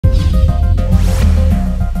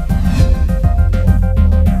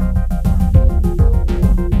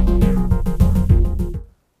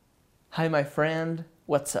my friend,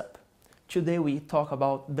 what's up? Today we talk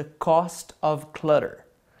about the cost of clutter.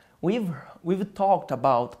 We've talked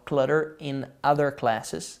about clutter in other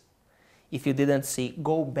classes. If you didn't see,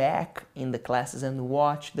 go back in the classes and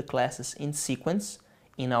watch the classes in sequence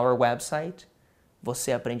in our website,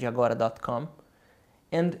 vocêaprendeagora.com,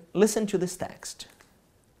 and listen to this text.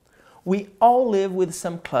 We all live with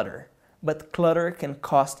some clutter, but clutter can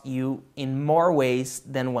cost you in more ways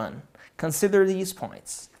than one. Consider these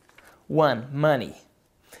points. 1. Money.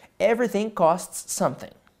 Everything costs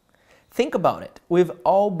something. Think about it. We've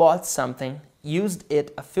all bought something, used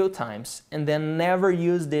it a few times, and then never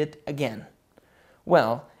used it again.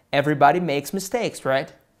 Well, everybody makes mistakes,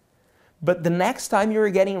 right? But the next time you're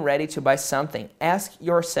getting ready to buy something, ask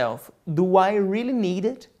yourself, do I really need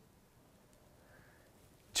it?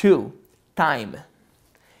 2. Time.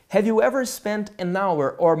 Have you ever spent an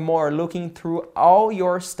hour or more looking through all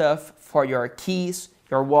your stuff for your keys,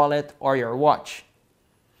 your wallet, or your watch?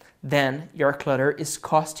 Then your clutter is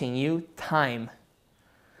costing you time.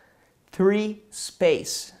 3.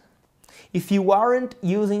 Space. If you aren't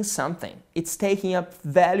using something, it's taking up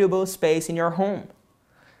valuable space in your home.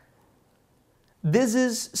 This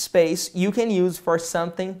is space you can use for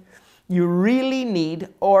something you really need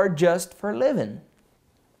or just for living.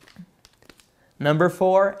 Number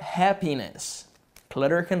 4, happiness.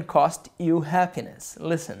 Clutter can cost you happiness.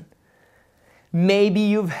 Listen, maybe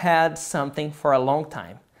you've had something for a long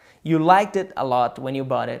time. You liked it a lot when you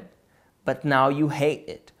bought it, but now you hate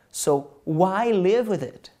it. So why live with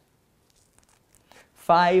it?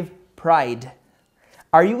 5, pride.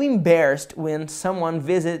 Are you embarrassed when someone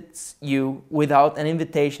visits you without an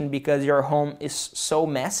invitation because your home is so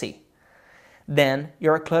messy? Then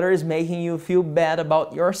your clutter is making you feel bad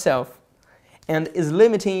about yourself and is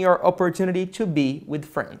limiting your opportunity to be with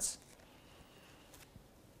friends.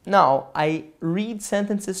 Now, I read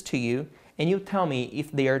sentences to you and you tell me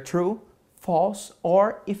if they are true, false,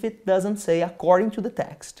 or if it doesn't say according to the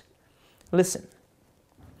text. Listen.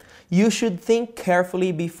 You should think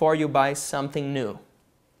carefully before you buy something new.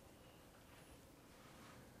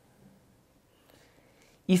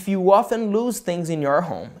 If you often lose things in your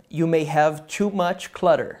home, you may have too much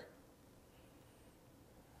clutter.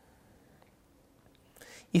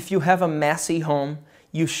 If you have a messy home,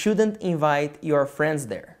 you shouldn't invite your friends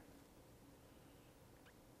there.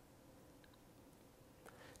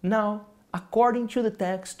 Now, according to the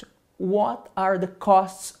text, what are the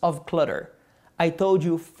costs of clutter? I told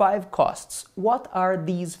you 5 costs. What are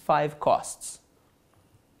these 5 costs?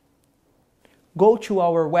 Go to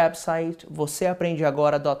our website,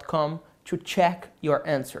 vocêaprendeagora.com, to check your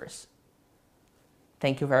answers.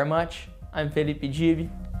 Thank you very much. I'm Felipe Dib.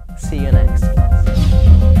 See you next class.